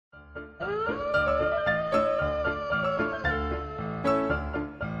Hey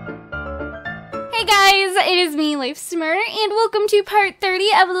guys, it is me, Lifesimmer, and welcome to part 30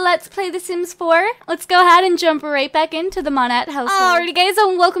 of Let's Play The Sims 4. Let's go ahead and jump right back into the Monette household. Alrighty guys,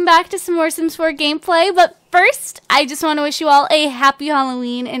 and welcome back to some more Sims 4 gameplay, but first, I just want to wish you all a happy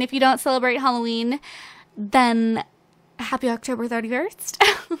Halloween, and if you don't celebrate Halloween, then happy October 31st.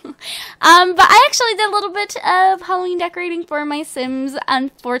 But I actually did a little bit of Halloween decorating for my Sims.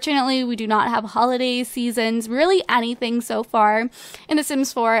 Unfortunately, we do not have holiday seasons, really anything so far in The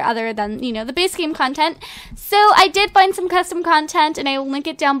Sims 4 other than, you know, the base game content. So I did find some custom content and I will link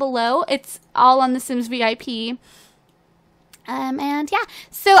it down below. It's all on The Sims VIP. And yeah,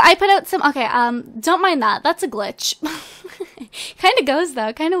 so I put out some, okay, don't mind that. That's a glitch. Kind of goes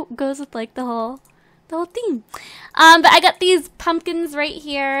though, kind of goes with like the whole theme. But I got these pumpkins right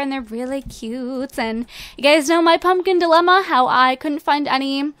here, and they're really cute. And you guys know my pumpkin dilemma, how I couldn't find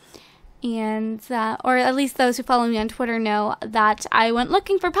any. And, or at least those who follow me on Twitter know that I went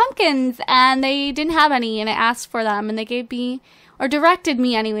looking for pumpkins, and they didn't have any, and I asked for them, and they gave me, or directed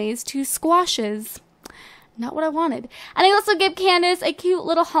me anyways, to squashes. Not what I wanted. And I also gave Candice a cute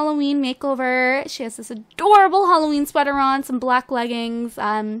little Halloween makeover. She has this adorable Halloween sweater on, some black leggings,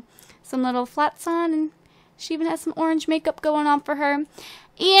 some little flats on, and she even has some orange makeup going on for her.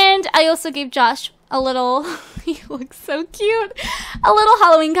 And I also gave Josh a little, he looks so cute, a little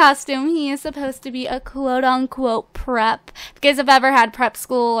Halloween costume. He is supposed to be a quote-unquote prep. If you guys have ever had prep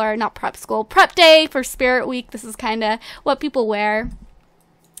school, or not prep school, prep day for Spirit Week, this is kind of what people wear.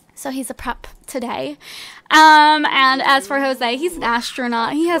 So he's a prep today. And as for Jose, he's an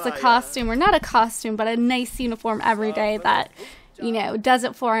astronaut. He has a costume, or not a costume, but a nice uniform every day that, you know, does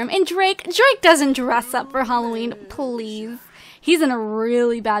it for him. And Drake doesn't dress up for Halloween, please. He's in a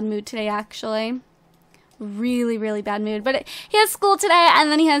really bad mood today, actually. Really, really bad mood. But he has school today,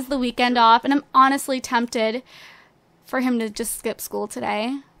 and then he has the weekend off, and I'm honestly tempted for him to just skip school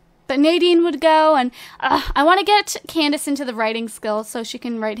today. But Nadine would go, and I want to get Candice into the writing skills so she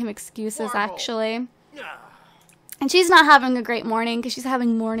can write him excuses, actually. And she's not having a great morning because she's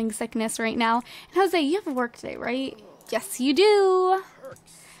having morning sickness right now. And Jose, you have work today, right? Yes, you do.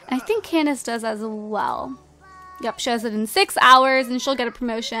 And I think Candice does as well. Yep, she has it in 6 hours, and she'll get a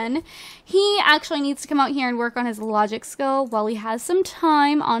promotion. He actually needs to come out here and work on his logic skill while he has some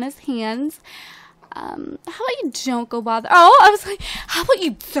time on his hands. How about you don't go bother? Oh, I was like, how about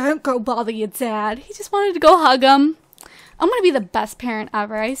you don't go bother your dad? He just wanted to go hug him. I'm gonna be the best parent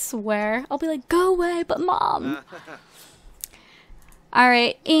ever, I swear. I'll be like, go away, but mom.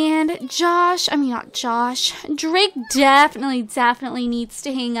 Alright, and Drake definitely needs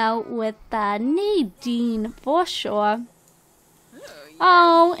to hang out with Nadine, for sure.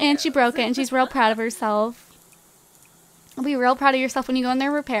 Oh, and she broke it, and she's real proud of herself. I'll be real proud of yourself when you go in there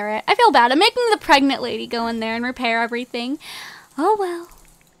and repair it. I feel bad. I'm making the pregnant lady go in there and repair everything. Oh, well.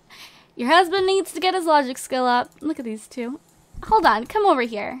 Your husband needs to get his logic skill up. Look at these two. Hold on. Come over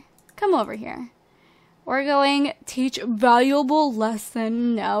here. Come over here. We're going teach valuable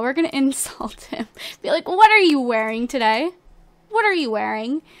lesson. No, we're going to insult him. Be like, what are you wearing today? What are you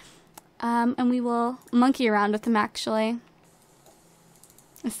wearing? And we will monkey around with him, actually.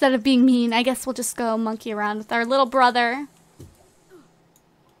 Instead of being mean, I guess we'll just go monkey around with our little brother.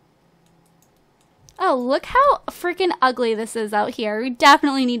 Oh, look how freaking ugly this is out here. We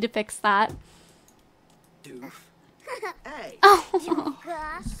definitely need to fix that. Oh.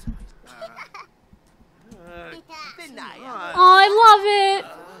 Oh, I love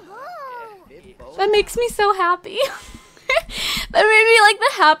it. That makes me so happy. That made me like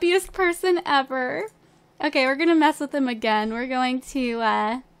the happiest person ever. Okay, we're gonna mess with him again. We're going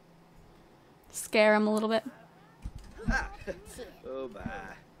to scare him a little bit.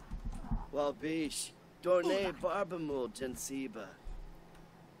 Well, bish, Dorne Barbamul Gensiba.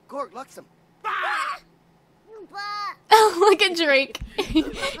 Gorg, Luxem. Oh, look at Drake. He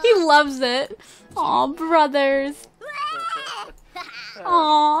loves it. Aw, brothers.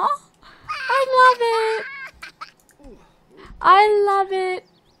 Aw. I love it. I love it.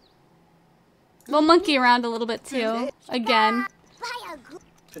 We'll monkey around a little bit too. Again.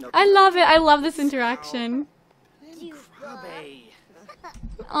 I love it. I love this interaction.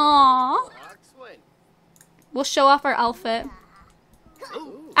 Aww. We'll show off our outfit.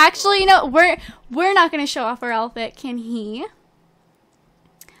 Actually, you know, we're not gonna show off our outfit. Can he?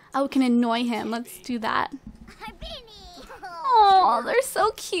 Oh, we can annoy him. Let's do that. Oh, they're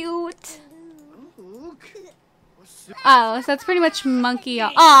so cute. Oh, so that's pretty much monkey.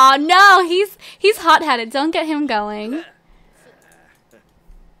 Oh no, he's hot-headed. Don't get him going.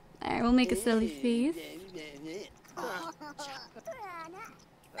 Alright, we'll make a silly face.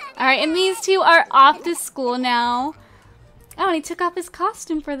 Alright, and these two are off to school now. Oh, and he took off his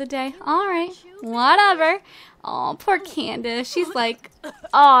costume for the day. Alright, whatever. Oh, poor Candice. She's like,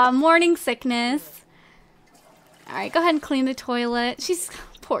 oh, morning sickness. Alright, go ahead and clean the toilet. She's,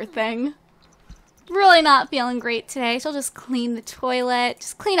 poor thing. Really not feeling great today. She'll just clean the toilet.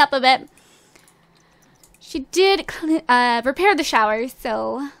 Just clean up a bit. She did repair the shower,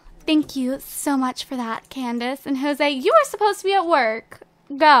 so thank you so much for that, Candice. And Jose, you were supposed to be at work.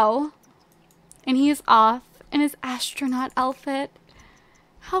 Go. And he's off in his astronaut outfit.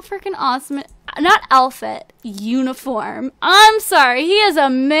 How freaking awesome. Not outfit, uniform. I'm sorry, he is a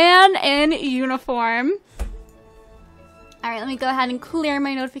man in uniform. Alright, let me go ahead and clear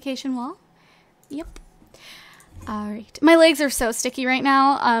my notification wall. Yep. Alright. My legs are so sticky right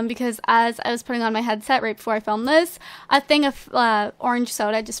now because as I was putting on my headset right before I filmed this, a thing of orange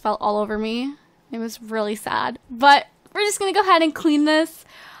soda just fell all over me. It was really sad. But we're just going to go ahead and clean this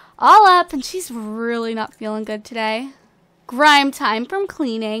all up. And she's really not feeling good today. Grime time from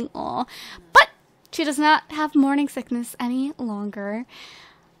cleaning. Aw. But she does not have morning sickness any longer.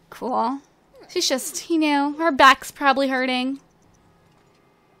 Cool. She's just, you know, her back's probably hurting.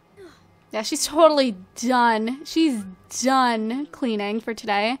 Yeah, she's totally done. She's done cleaning for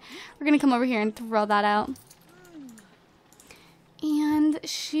today. We're going to come over here and throw that out. And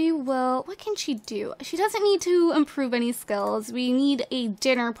she will... What can she do? She doesn't need to improve any skills. We need a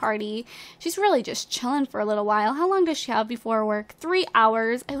dinner party. She's really just chilling for a little while. How long does she have before work? 3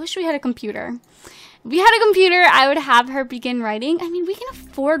 hours. I wish we had a computer. If we had a computer, I would have her begin writing. I mean, we can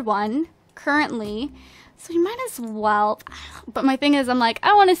afford one currently. So you might as well. But my thing is, I'm like,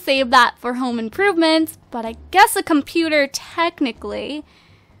 I want to save that for home improvements. But I guess a computer technically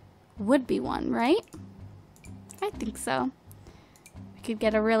would be one, right? I think so. We could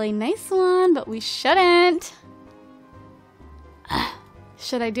get a really nice one, but we shouldn't.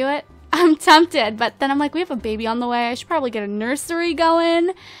 Should I do it? I'm tempted, but then I'm like, we have a baby on the way. I should probably get a nursery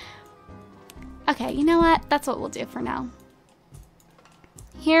going. Okay, you know what? That's what we'll do for now.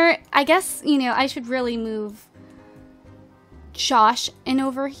 Here, I guess, you know, I should really move Josh in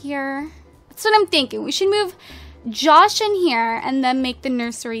over here. That's what I'm thinking. We should move Josh in here and then make the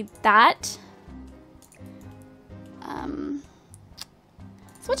nursery that.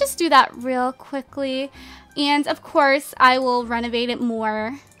 So we'll just do that real quickly. And of course, I will renovate it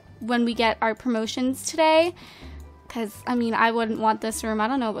more when we get our promotions today. Because, I mean, I wouldn't want this room. I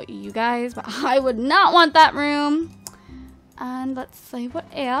don't know about you guys, but I would not want that room. And let's see what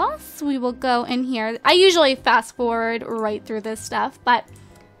else. We will go in here. I usually fast forward right through this stuff, but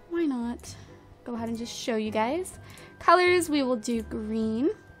why not? Go ahead and just show you guys. Colors, we will do green.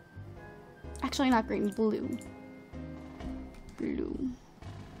 Actually, not green, blue. Blue.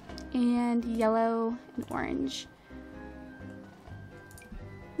 And yellow and orange.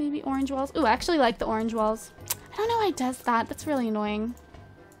 Maybe orange walls. Ooh, I actually like the orange walls. I don't know why it does that. That's really annoying.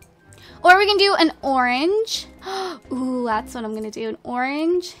 Or we can do an orange. Ooh, that's what I'm going to do. An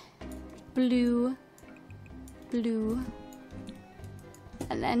orange, blue, blue,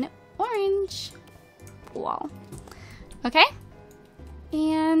 and then orange wall. Okay?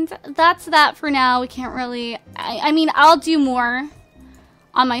 And that's that for now. We can't really... I mean, I'll do more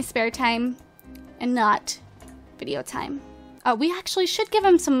on my spare time and not video time. We actually should give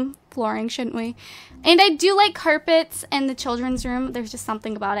him some flooring, shouldn't we? And I do like carpets in the children's room. There's just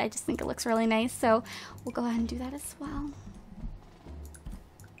something about it. I just think it looks really nice. So we'll go ahead and do that as well.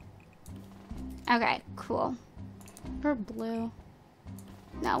 Okay, cool. Or blue.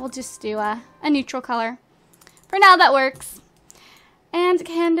 No, we'll just do a neutral color. For now, that works. And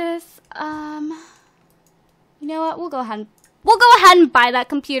Candice, you know what? We'll go ahead and buy that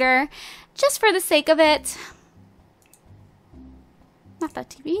computer just for the sake of it. Not that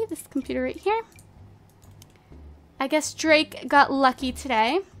TV, this computer right here. I guess Drake got lucky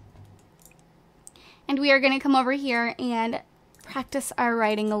today. And we are going to come over here and practice our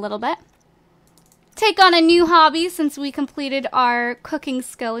writing a little bit. Take on a new hobby since we completed our cooking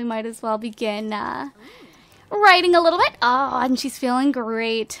skill. We might as well begin writing a little bit. Oh, and she's feeling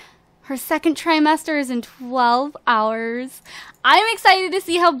great. Her second trimester is in 12 hours. I'm excited to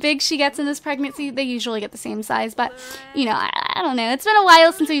see how big she gets in this pregnancy. They usually get the same size, but, you know, I don't know. It's been a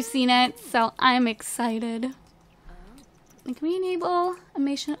while since we've seen it, so I'm excited. And can we enable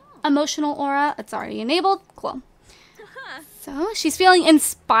emotional aura? It's already enabled. Cool. So, she's feeling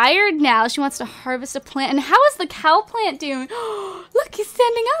inspired now. She wants to harvest a plant. And how is the cow plant doing? Look, he's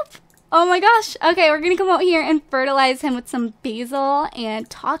standing up. Oh my gosh. Okay, we're going to come out here and fertilize him with some basil and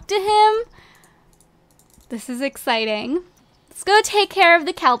talk to him. This is exciting. Let's go take care of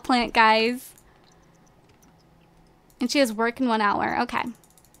the cow plant, guys. And she has work in 1 hour. Okay.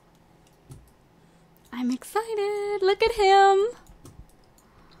 I'm excited. Look at him.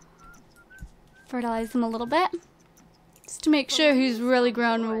 Fertilize him a little bit. Just to make sure he's really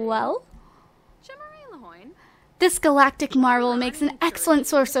grown well. This galactic marvel makes an excellent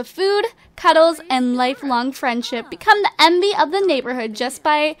source of food, cuddles, and lifelong friendship. Become the envy of the neighborhood just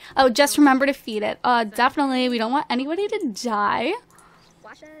remember to feed it. Definitely, we don't want anybody to die.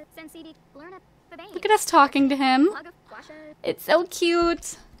 Look at us talking to him. It's so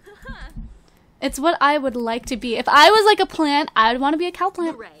cute. It's what I would like to be. If I was like a plant, I would want to be a cow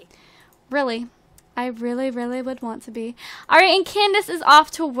plant. Really. I really, really would want to be. Alright, and Candice is off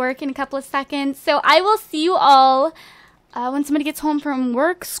to work in a couple of seconds. So I will see you all when somebody gets home from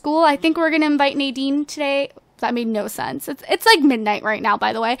work, school. I think we're going to invite Nadine today. That made no sense. It's like midnight right now,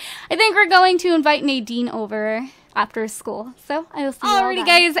 by the way. I think we're going to invite Nadine over after school. So I will see you all then. Alrighty,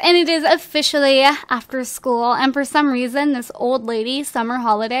 guys, and it is officially after school. And for some reason, this old lady, Summer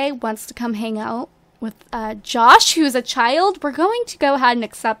Holiday, wants to come hang out with Josh, who's a child. We're going to go ahead and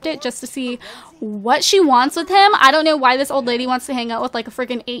accept it just to see what she wants with him. I don't know why this old lady wants to hang out with like a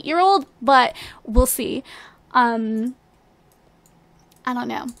freaking 8-year-old, but we'll see. I don't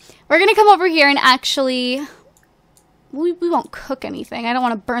know. We're gonna come over here and actually, we won't cook anything. I don't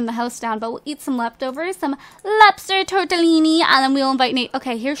want to burn the house down, but we'll eat some leftovers, some lobster tortellini, and then we'll invite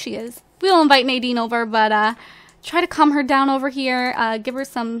okay, here she is. We'll invite Nadine over, but try to calm her down over here. Give her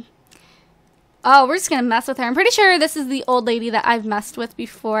some. Oh, we're just going to mess with her. I'm pretty sure this is the old lady that I've messed with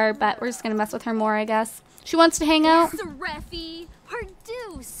before, but we're just going to mess with her more, I guess. She wants to hang out.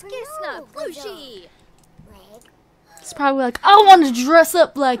 It's probably like, I want to dress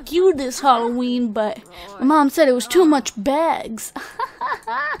up like you this Halloween, but my mom said it was too much bags.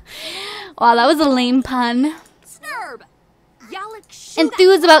 Wow, that was a lame pun.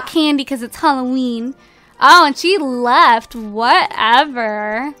 Enthused about candy because it's Halloween. Oh, and she left.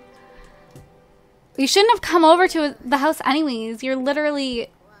 Whatever. You shouldn't have come over to the house anyways. You're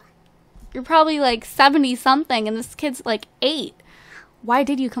probably like 70-something and this kid's like 8. Why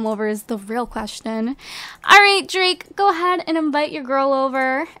did you come over is the real question. Alright, Drake, go ahead and invite your girl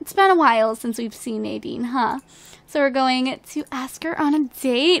over. It's been a while since we've seen Nadine, huh? So we're going to ask her on a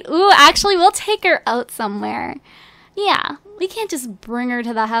date. Ooh, actually, we'll take her out somewhere. Yeah, we can't just bring her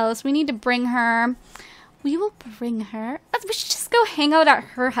to the house. We need to bring her. We will bring her. We should just go hang out at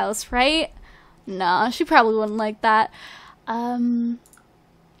her house, right? No, she probably wouldn't like that.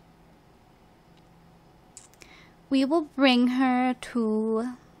 We will bring her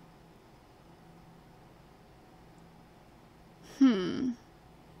to... We'll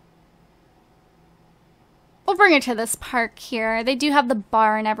bring her to this park here. They do have the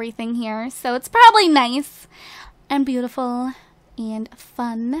bar and everything here, so it's probably nice and beautiful and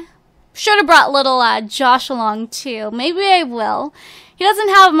fun. Should have brought little Josh along too. Maybe I will. He doesn't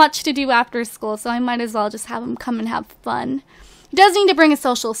have much to do after school, so I might as well just have him come and have fun. He does need to bring a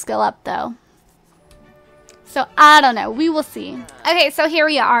social skill up, though. So, I don't know. We will see. Okay, so here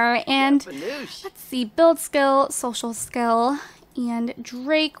we are, and let's see. Build skill, social skill, and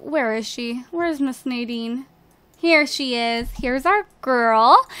Drake. Where is she? Where's Miss Nadine? Here she is. Here's our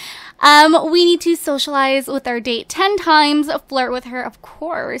girl. We need to socialize with our date 10 times, flirt with her, of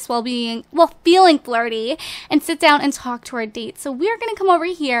course, while feeling flirty, and sit down and talk to our date. So we're going to come over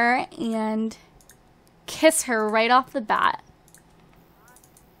here and kiss her right off the bat.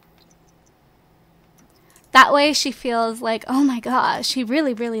 That way she feels like, oh my gosh, he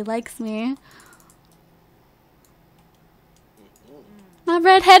really, really likes me. My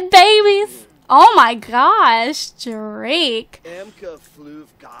redhead babies. Oh my gosh, Drake.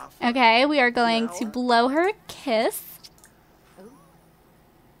 Okay, we are going to blow her a kiss.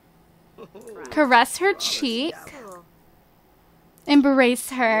 Caress her cheek. Embrace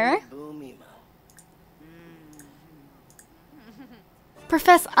her.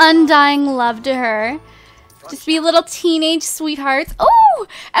 Profess undying love to her. Just be little teenage sweethearts. Oh,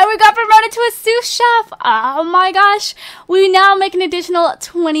 and we got promoted to a sous chef. Oh my gosh. We now make an additional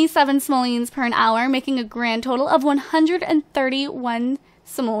 27 simoleons per hour, making a grand total of 131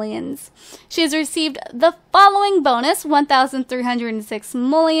 simoleons. She has received the following bonus: 1,306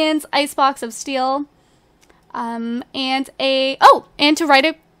 simoleons, icebox of steel, and to write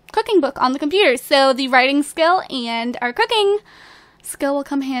a cooking book on the computer. So the writing skill and our cooking skill will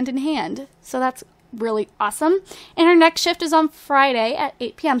come hand in hand. So that's really awesome. And our next shift is on Friday at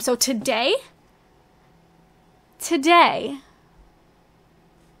 8 p.m. So today,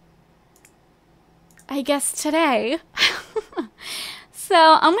 I guess today. So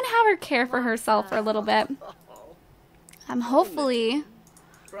I'm going to have her care for herself for a little bit. Hopefully.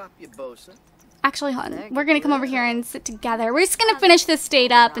 Actually, hold on. We're going to come over here and sit together. We're just going to finish this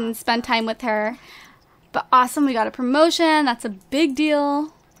date up and spend time with her. But awesome, we got a promotion. That's a big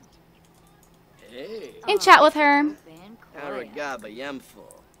deal. Hey. And chat with her. Aragaba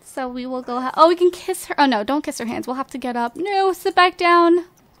yamful. So we will go ahead. Oh, we can kiss her. Oh, no, don't kiss her hands. We'll have to get up. No, sit back down.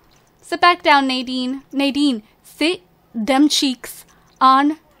 Sit back down, Nadine. Nadine, sit them cheeks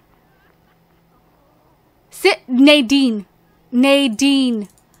on. Sit, Nadine. Nadine.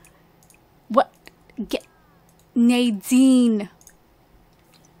 What? Get. Nadine.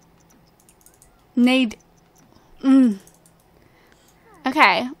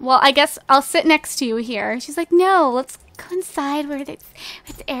 Okay, well, I guess I'll sit next to you here. She's like, no, let's go inside where it's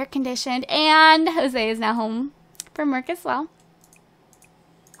air conditioned. And Jose is now home from work as well.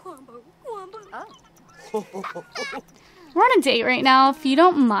 We're on a date right now, if you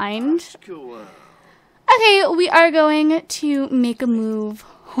don't mind. Okay, we are going to make a move.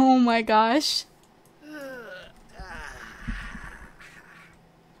 Oh my gosh.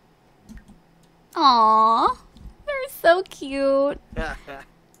 Aww. They're so cute.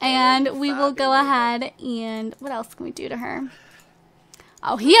 And we will go ahead and what else can we do to her?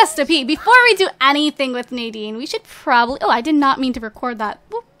 Oh, he has to pee. Before we do anything with Nadine, we should probably... Oh, I did not mean to record that.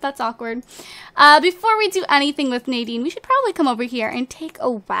 Whoop, that's awkward. Before we do anything with Nadine, we should probably come over here and take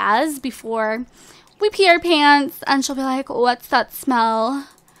a Waz before we pee our pants. And she'll be like, what's that smell?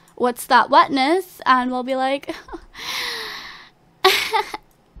 What's that wetness? And we'll be like,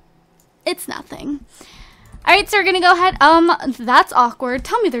 it's nothing. Alright, so we're gonna go ahead. That's awkward.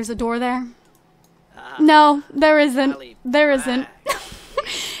 Tell me there's a door there. No, there isn't. There isn't.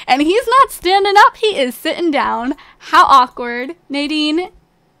 And he's not standing up. He is sitting down. How awkward. Nadine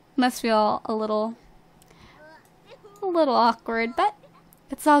must feel a little awkward, but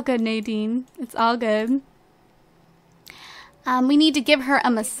it's all good, Nadine. It's all good. We need to give her a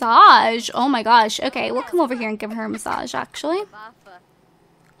massage. Oh my gosh. Okay, we'll come over here and give her a massage, actually.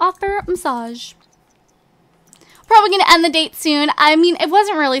 Offer massage. Probably going to end the date soon. I mean, it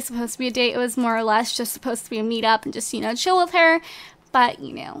wasn't really supposed to be a date. It was more or less just supposed to be a meetup and just, you know, chill with her. But,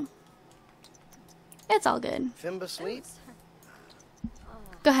 you know, it's all good. Fimba sweet?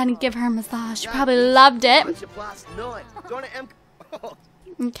 Go ahead and give her a massage. She probably loved it.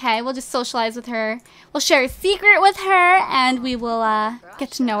 Okay, we'll just socialize with her. We'll share a secret with her, and we will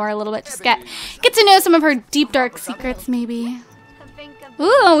get to know her a little bit. Just get to know some of her deep, dark secrets, maybe.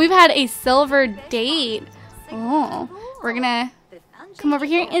 Ooh, we've had a silver date. Oh, we're gonna come over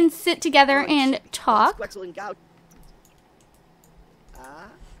here and sit together and talk.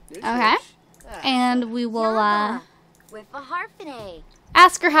 Okay, and we will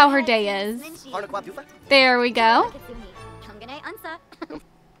ask her how her day is. There we go.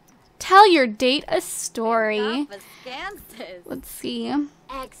 Tell your date a story. Let's see.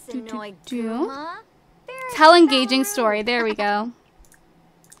 Tell engaging story. There we go.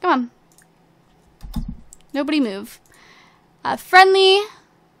 Come on. Nobody move. Friendly.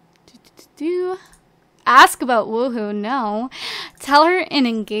 Ask about woohoo. No. Tell her an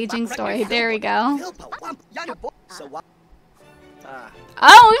engaging story. There we go.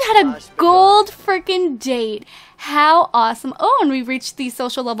 Oh, we've had a gold freaking date. How awesome. Oh, and we've reached the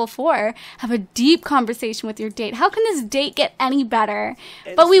social level 4. Have a deep conversation with your date. How can this date get any better?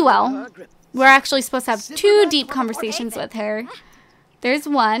 But we will. We're actually supposed to have 2 deep conversations with her. There's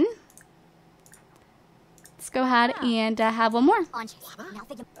one. Let's go ahead and have one more.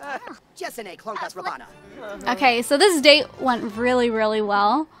 Okay, so this date went really, really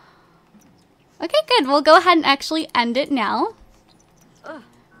well. Okay, good. We'll go ahead and actually end it now.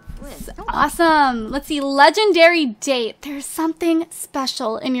 Awesome. Let's see. Legendary date. There's something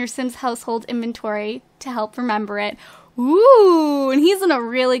special in your Sims household inventory to help remember it. Ooh, and he's in a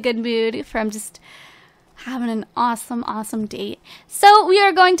really good mood from just having an awesome, awesome date. So we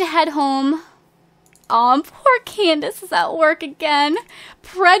are going to head home. Poor Candice is at work again.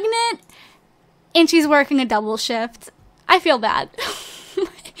 Pregnant, and she's working a double shift. I feel bad.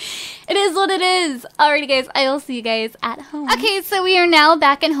 It is what it is. Alrighty, guys. I will see you guys at home. Okay, so we are now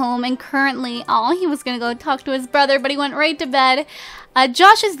back at home, and currently, he was going to go talk to his brother, but he went right to bed.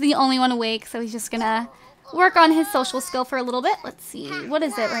 Josh is the only one awake, so he's just going to work on his social skill for a little bit. Let's see. What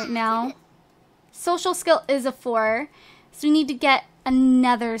is it right now? Social skill is a 4, so we need to get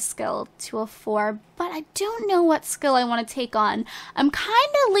another skill to a 4, but I don't know what skill I want to take on. I'm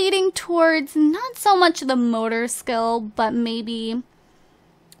kind of leading towards not so much the motor skill, but maybe...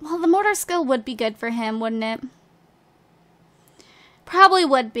 Well, the motor skill would be good for him, wouldn't it? Probably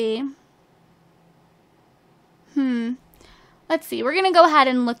would be. Let's see. We're going to go ahead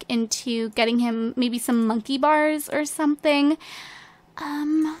and look into getting him maybe some monkey bars or something.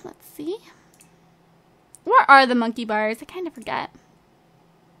 Let's see. Where are the monkey bars? I kind of forget.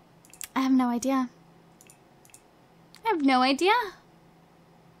 I have no idea. have no idea.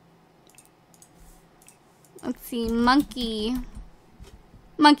 Let's see, monkey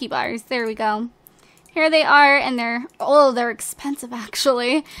bars. There we go. Here they are, and they're expensive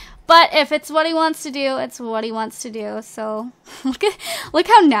actually. But if it's what he wants to do, it's what he wants to do. So look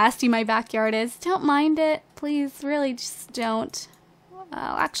how nasty my backyard is. Don't mind it, please. Really, just don't.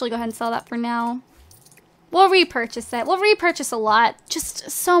 I'll actually go ahead and sell that for now. We'll repurchase it. We'll repurchase a lot. Just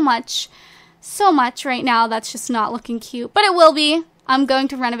so much right now that's just not looking cute. But it will be. I'm going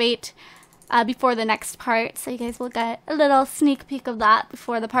to renovate before the next part, so you guys will get a little sneak peek of that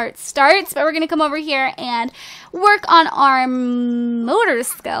before the part starts. But we're going to come over here and work on our motor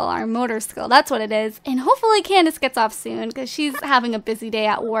skill. That's what it is. And hopefully Candice gets off soon because she's having a busy day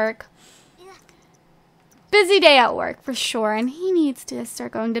at work. Busy day at work for sure, and he needs to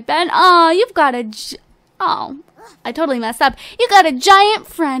start going to bed. Oh, you've got oh, I totally messed up. You got a giant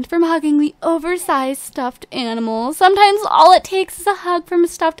friend from hugging the oversized stuffed animal. Sometimes all it takes is a hug from a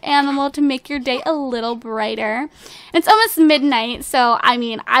stuffed animal to make your day a little brighter. And it's almost midnight, so I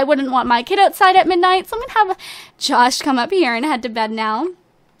mean, I wouldn't want my kid outside at midnight, so I'm gonna have Josh come up here and head to bed now.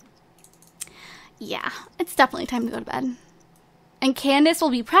 Yeah, it's definitely time to go to bed. And Candice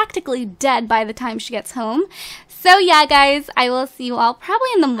will be practically dead by the time she gets home. So yeah, guys, I will see you all probably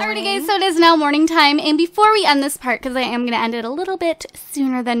in the morning. Alrighty, guys, so it is now morning time. And before we end this part, because I am going to end it a little bit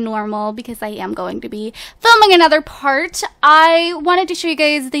sooner than normal, because I am going to be filming another part, I wanted to show you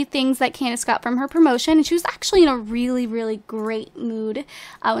guys the things that Candice got from her promotion. And she was actually in a really, really great mood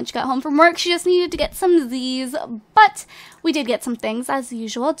when she got home from work. She just needed to get some Z's, but we did get some things as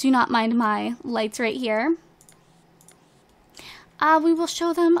usual. Do not mind my lights right here. We will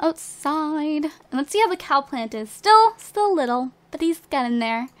show them outside. And let's see how the cow plant is. Still little, but he's getting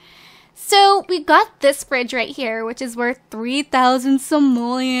there. So we got this fridge right here, which is worth 3,000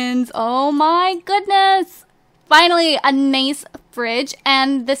 simoleons. Oh my goodness. Finally, a nice fridge.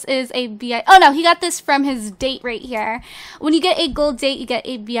 And this is a VIP. Oh no, he got this from his date right here. When you get a gold date, you get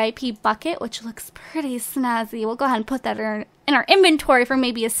a VIP bucket, which looks pretty snazzy. We'll go ahead and put that in our inventory for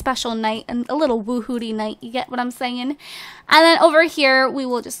maybe a special night and a little woohooty night. You get what I'm saying? And then over here, we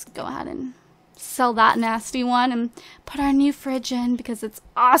will just go ahead and sell that nasty one and put our new fridge in because it's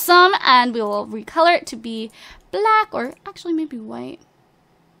awesome. And we will recolor it to be black or actually maybe white.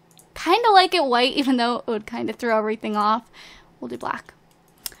 Kind of like it white, even though it would kind of throw everything off. We'll do black.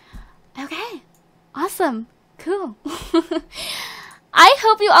 Okay. Awesome. Cool. I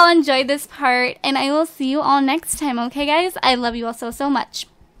hope you all enjoyed this part, and I will see you all next time, okay, guys? I love you all so much.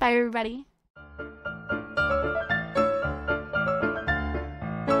 Bye, everybody.